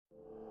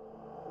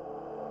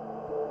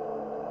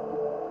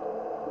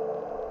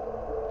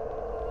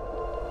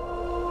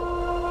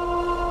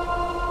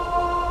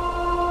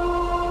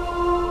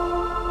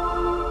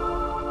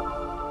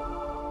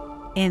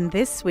In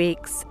this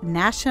week's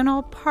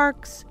National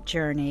Parks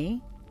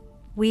Journey,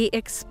 we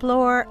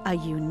explore a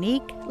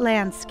unique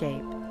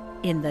landscape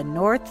in the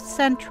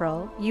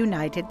north-central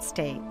United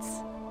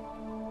States.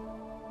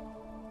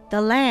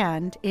 The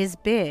land is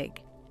big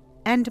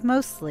and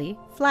mostly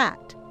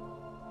flat.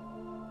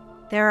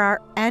 There are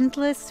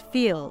endless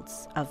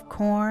fields of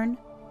corn,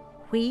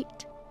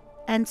 wheat,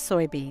 and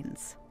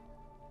soybeans.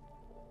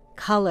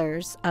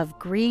 Colors of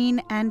green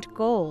and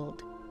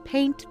gold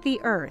paint the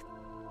earth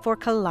for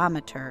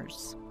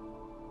kilometers.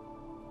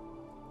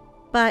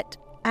 But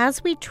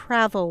as we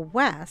travel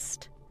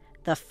west,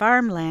 the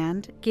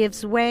farmland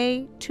gives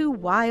way to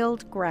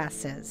wild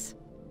grasses.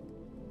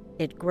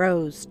 It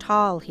grows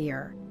tall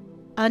here,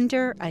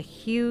 under a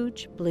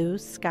huge blue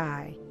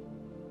sky.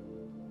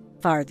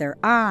 Farther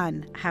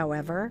on,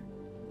 however,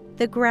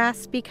 the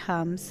grass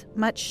becomes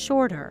much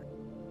shorter.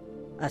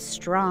 A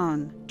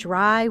strong,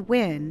 dry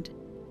wind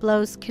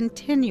blows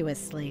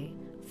continuously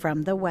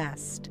from the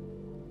west.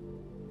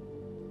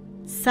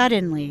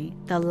 Suddenly,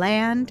 the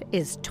land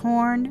is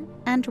torn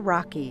and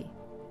rocky,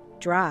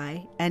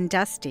 dry and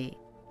dusty.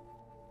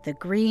 The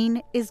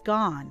green is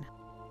gone.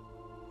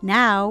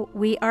 Now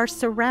we are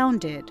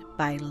surrounded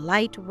by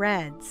light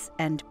reds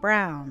and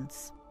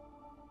browns.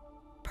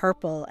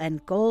 Purple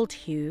and gold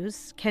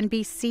hues can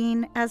be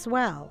seen as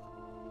well.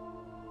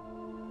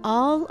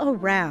 All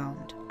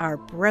around are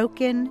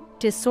broken,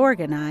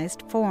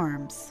 disorganized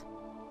forms.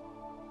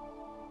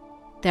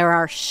 There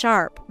are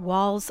sharp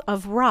walls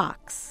of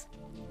rocks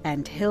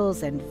and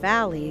hills and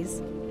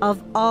valleys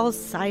of all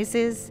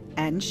sizes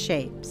and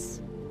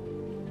shapes.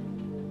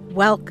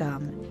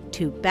 Welcome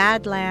to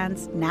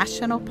Badlands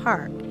National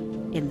Park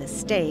in the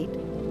state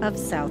of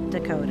South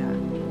Dakota.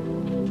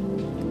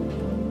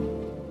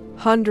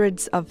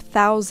 Hundreds of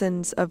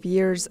thousands of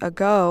years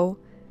ago,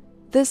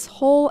 this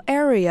whole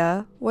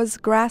area was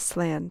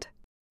grassland.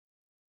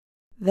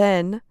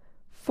 Then,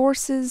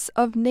 forces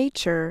of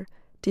nature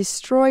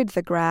destroyed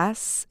the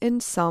grass in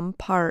some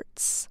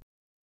parts.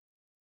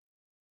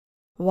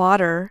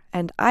 Water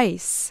and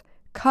ice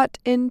cut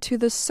into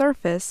the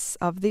surface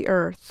of the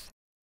earth,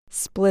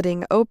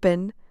 splitting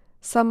open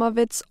some of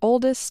its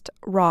oldest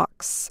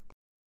rocks.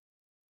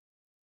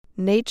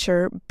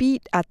 Nature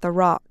beat at the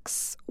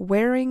rocks,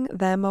 wearing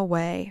them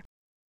away.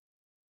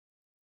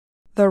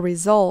 The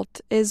result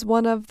is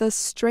one of the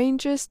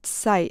strangest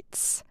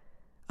sights,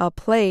 a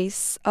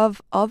place of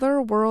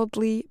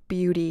otherworldly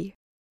beauty.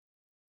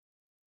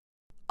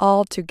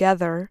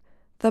 Altogether,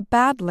 the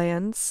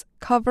Badlands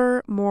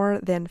cover more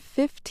than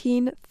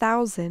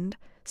 15,000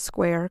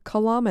 square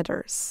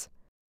kilometers.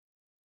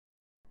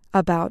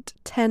 About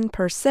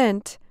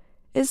 10%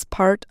 is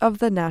part of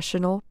the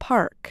national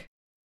park.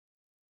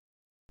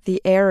 The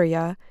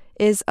area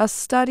is a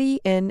study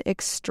in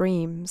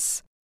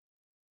extremes.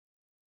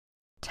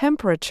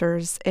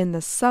 Temperatures in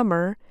the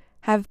summer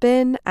have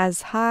been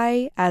as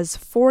high as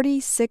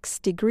 46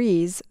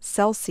 degrees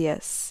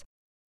Celsius.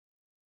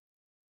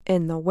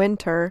 In the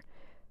winter,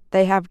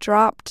 they have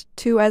dropped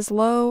to as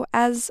low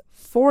as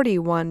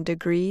 41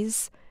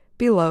 degrees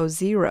below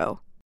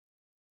zero.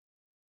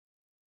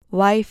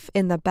 Life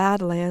in the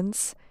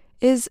Badlands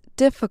is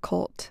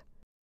difficult.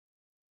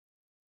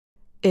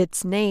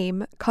 Its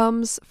name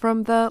comes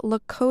from the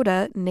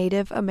Lakota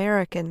Native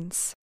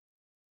Americans.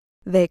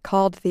 They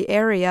called the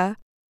area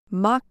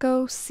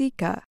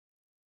Makosika,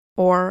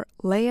 or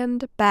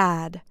Land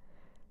Bad,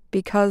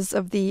 because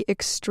of the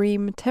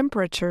extreme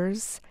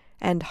temperatures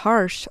and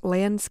harsh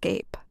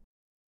landscape.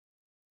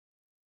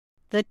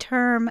 The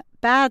term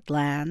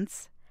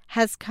Badlands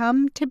has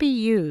come to be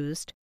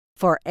used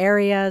for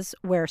areas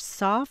where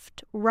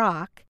soft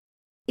rock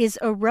is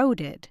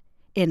eroded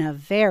in a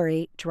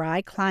very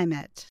dry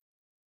climate.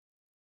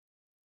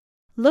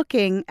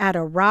 Looking at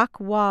a rock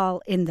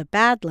wall in the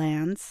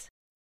Badlands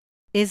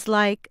is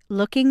like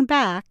looking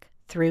back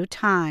through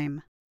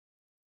time.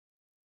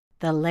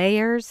 The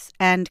layers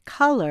and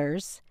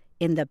colors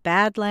in the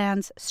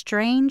Badlands'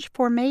 strange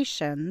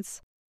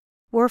formations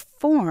were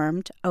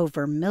formed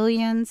over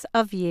millions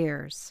of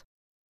years.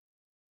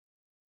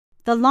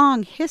 The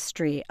long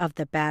history of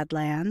the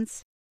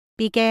Badlands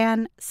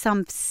began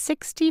some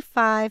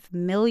 65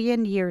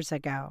 million years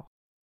ago,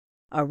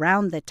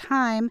 around the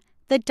time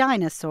the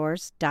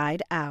dinosaurs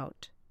died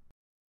out.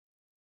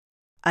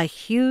 A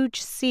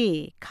huge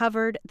sea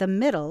covered the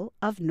middle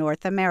of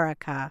North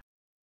America.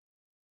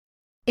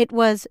 It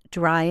was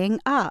drying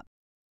up.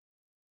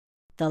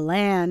 The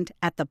land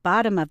at the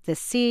bottom of the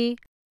sea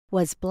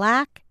was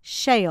black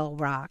shale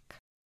rock.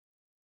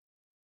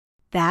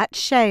 That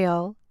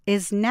shale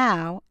is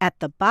now at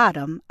the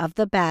bottom of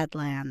the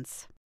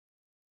Badlands.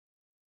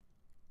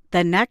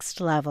 The next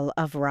level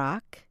of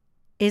rock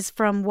is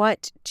from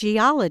what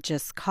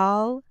geologists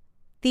call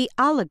the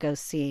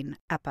Oligocene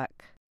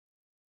epoch.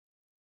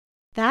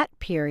 That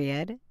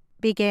period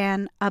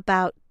began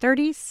about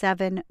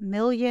 37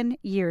 million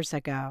years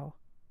ago.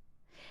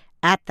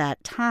 At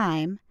that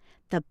time,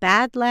 the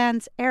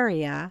Badlands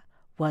area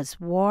was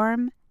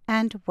warm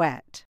and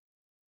wet.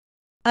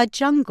 A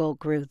jungle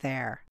grew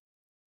there.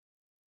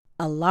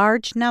 a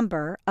large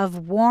number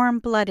of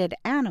warm-blooded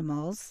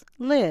animals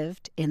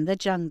lived in the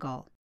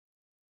jungle.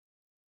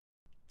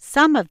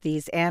 Some of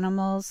these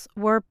animals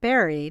were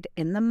buried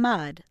in the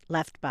mud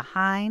left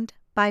behind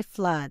by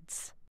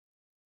floods.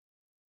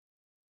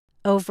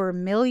 Over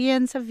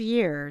millions of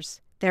years,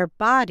 their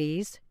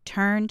bodies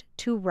turned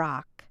to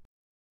rock.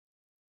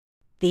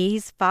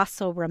 These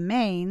fossil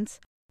remains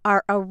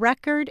are a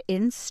record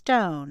in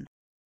stone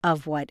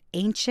of what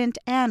ancient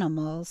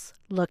animals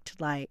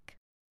looked like.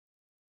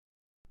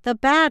 The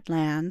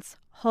Badlands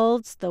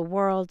holds the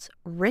world's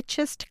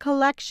richest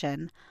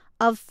collection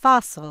of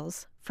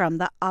fossils from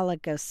the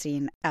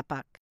Oligocene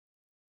epoch.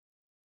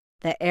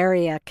 The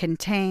area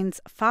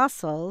contains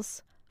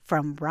fossils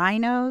from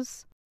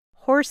rhinos,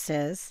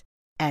 horses,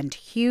 and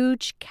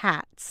huge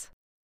cats.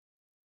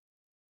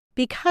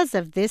 Because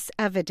of this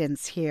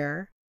evidence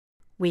here,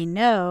 we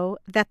know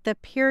that the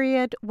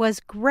period was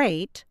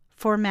great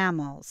for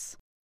mammals.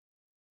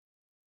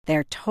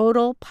 Their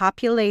total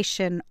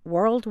population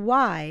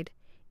worldwide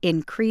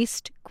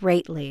increased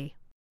greatly,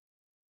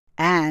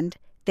 and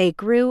they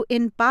grew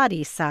in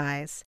body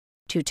size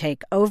to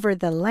take over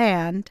the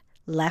land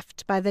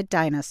left by the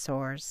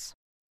dinosaurs.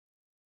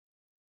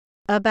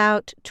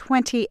 About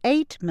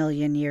 28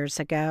 million years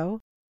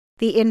ago,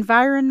 the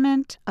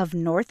environment of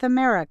North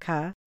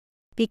America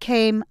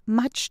became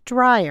much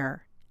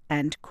drier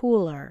and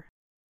cooler.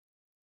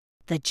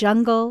 The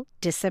jungle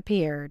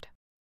disappeared.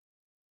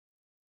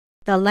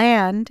 The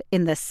land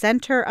in the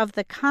center of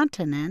the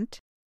continent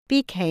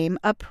became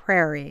a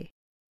prairie.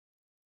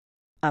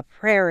 A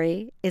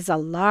prairie is a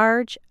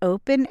large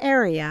open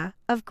area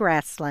of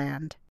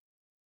grassland.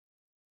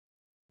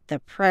 The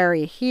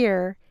prairie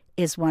here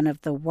is one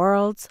of the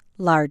world's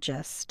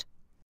largest.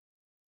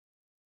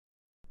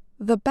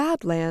 The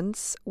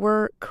Badlands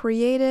were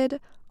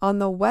created on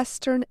the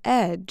western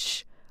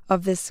edge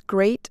of this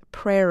great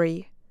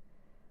prairie.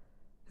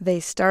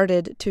 They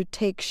started to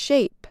take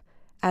shape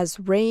as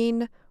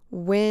rain,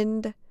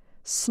 wind,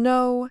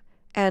 snow,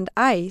 and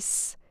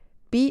ice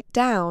beat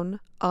down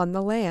on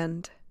the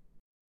land.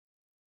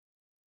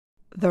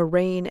 The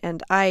rain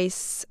and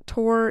ice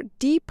tore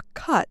deep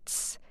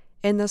cuts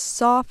in the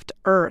soft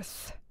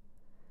earth.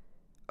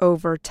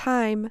 Over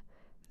time,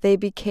 they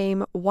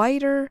became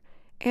wider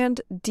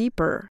and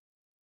deeper.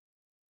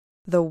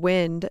 The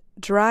wind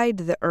dried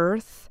the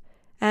earth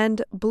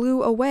and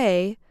blew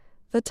away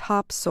the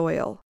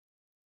topsoil.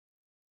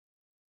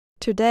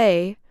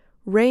 Today,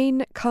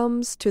 rain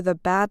comes to the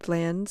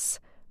Badlands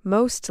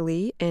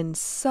mostly in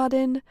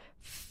sudden,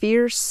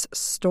 fierce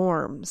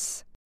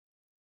storms.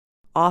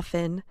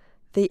 Often,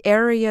 the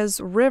area's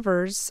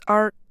rivers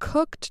are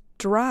cooked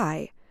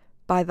dry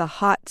by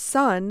the hot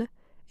sun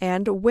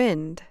and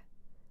wind.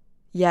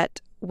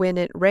 Yet when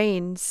it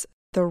rains,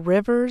 the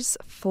rivers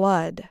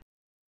flood.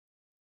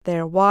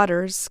 Their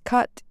waters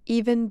cut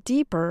even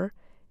deeper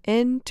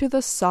into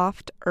the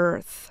soft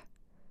earth.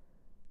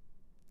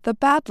 The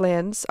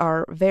Badlands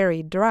are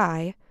very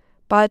dry,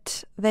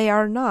 but they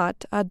are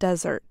not a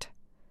desert.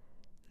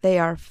 They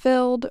are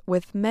filled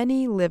with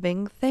many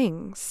living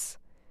things.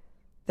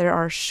 There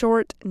are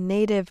short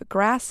native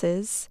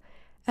grasses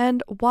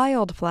and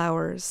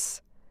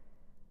wildflowers.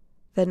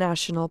 The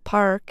national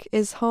park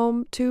is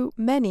home to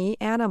many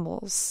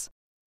animals.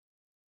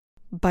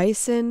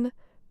 Bison,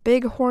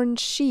 bighorn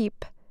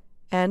sheep,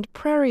 and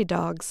prairie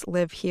dogs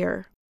live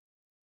here.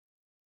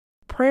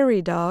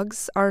 Prairie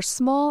dogs are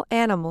small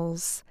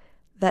animals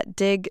that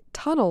dig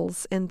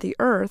tunnels in the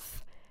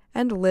earth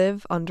and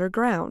live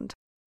underground.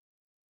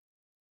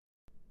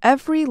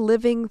 Every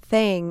living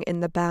thing in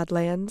the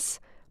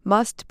Badlands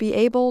must be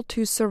able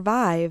to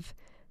survive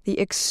the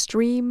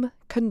extreme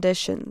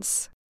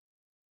conditions.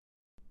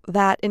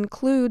 That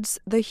includes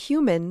the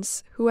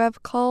humans who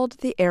have called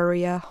the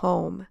area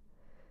home.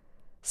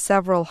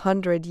 Several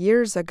hundred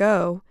years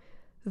ago,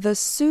 the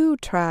Sioux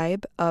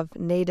tribe of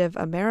Native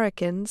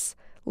Americans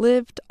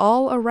lived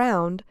all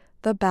around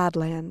the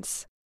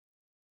Badlands.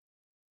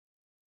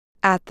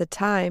 At the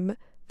time,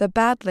 the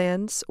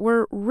Badlands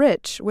were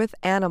rich with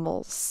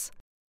animals.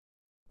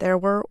 There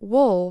were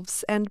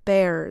wolves and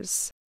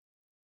bears,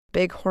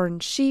 bighorn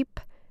sheep,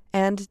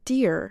 and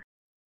deer.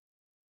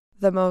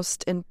 The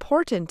most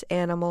important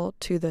animal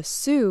to the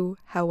Sioux,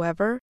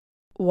 however,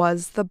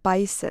 was the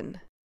bison.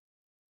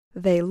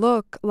 They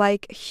look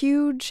like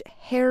huge,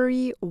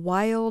 hairy,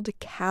 wild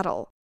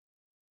cattle.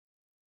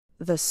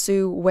 The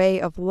Sioux way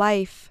of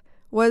life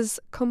was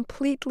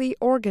completely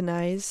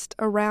organized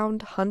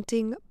around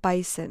hunting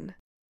bison.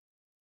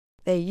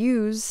 They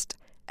used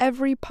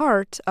every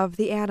part of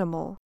the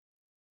animal.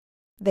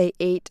 They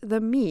ate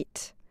the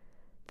meat.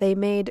 They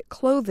made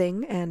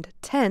clothing and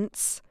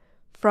tents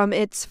from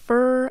its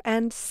fur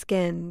and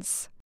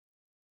skins.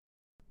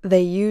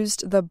 They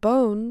used the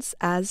bones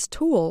as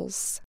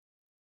tools.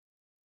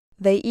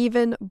 They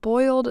even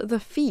boiled the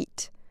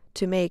feet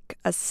to make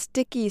a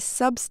sticky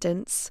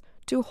substance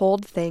to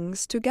hold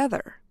things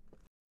together.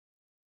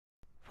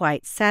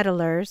 White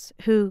settlers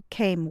who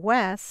came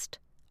west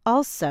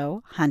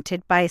also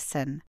hunted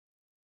bison.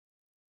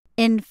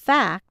 In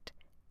fact,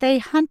 they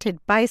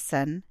hunted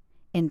bison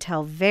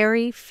until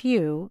very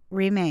few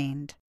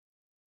remained.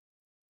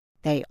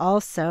 They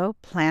also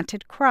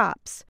planted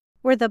crops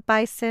where the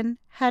bison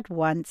had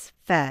once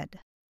fed.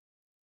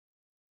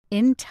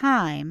 In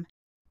time,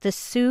 the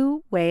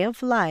Sioux way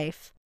of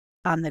life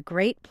on the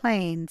Great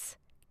Plains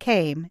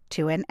came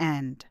to an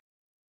end.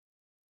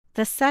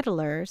 The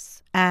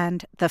settlers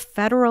and the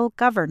federal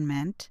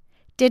government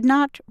did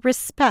not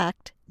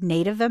respect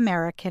Native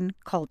American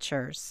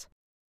cultures.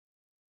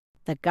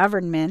 The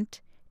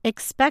government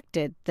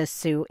expected the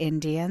Sioux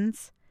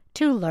Indians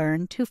to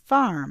learn to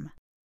farm.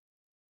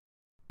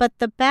 But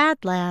the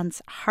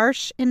Badlands'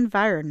 harsh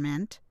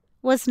environment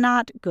was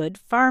not good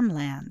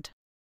farmland.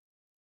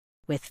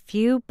 With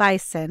few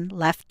bison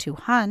left to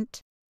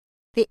hunt,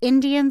 the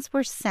Indians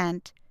were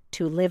sent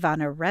to live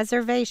on a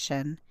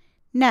reservation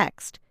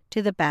next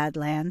to the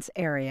Badlands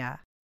area.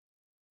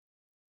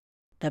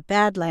 The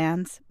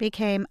Badlands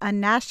became a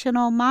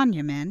national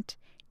monument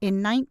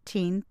in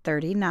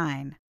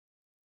 1939.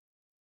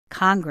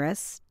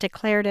 Congress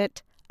declared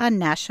it a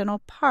national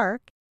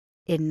park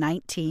in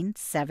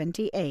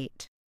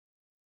 1978.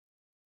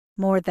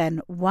 More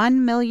than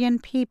 1 million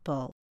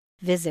people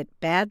visit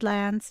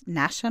Badlands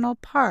National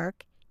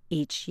Park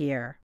each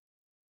year.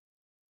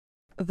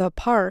 The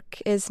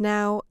park is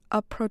now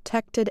a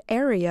protected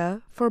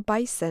area for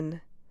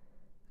bison.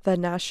 The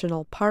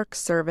National Park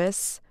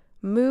Service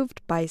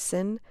moved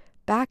bison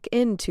back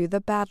into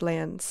the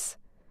Badlands.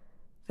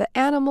 The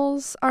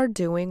animals are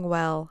doing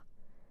well.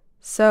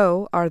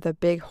 So are the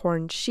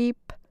bighorn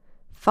sheep,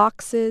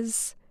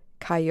 foxes,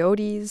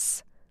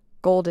 coyotes,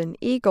 golden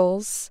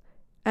eagles,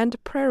 and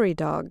prairie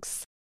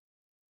dogs.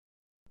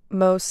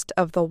 Most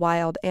of the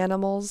wild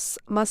animals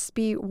must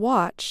be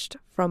watched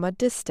from a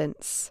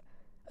distance,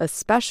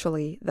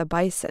 especially the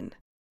bison.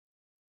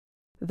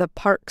 The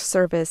Park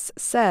Service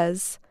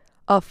says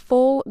a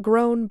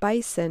full-grown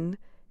bison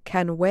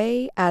can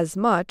weigh as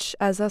much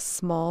as a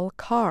small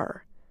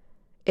car.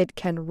 It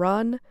can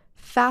run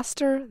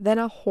faster than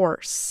a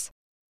horse.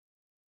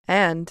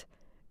 And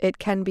it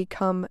can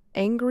become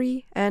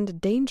angry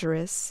and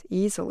dangerous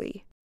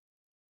easily.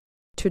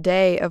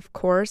 Today, of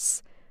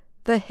course,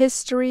 the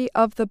history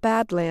of the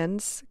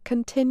Badlands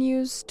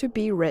continues to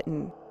be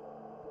written.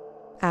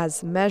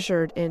 As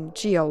measured in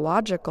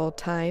geological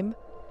time,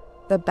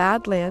 the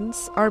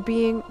Badlands are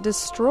being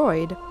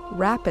destroyed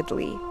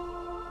rapidly.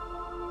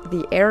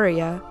 The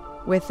area,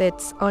 with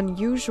its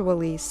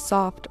unusually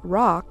soft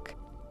rock,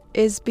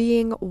 is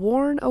being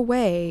worn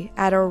away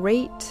at a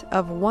rate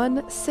of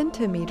 1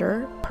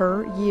 centimeter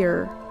per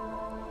year.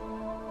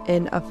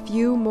 In a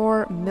few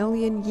more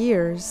million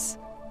years,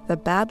 the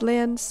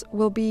Badlands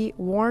will be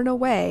worn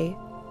away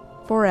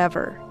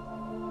forever.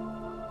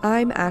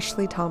 I'm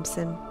Ashley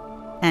Thompson.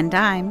 And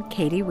I'm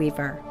Katie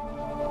Weaver.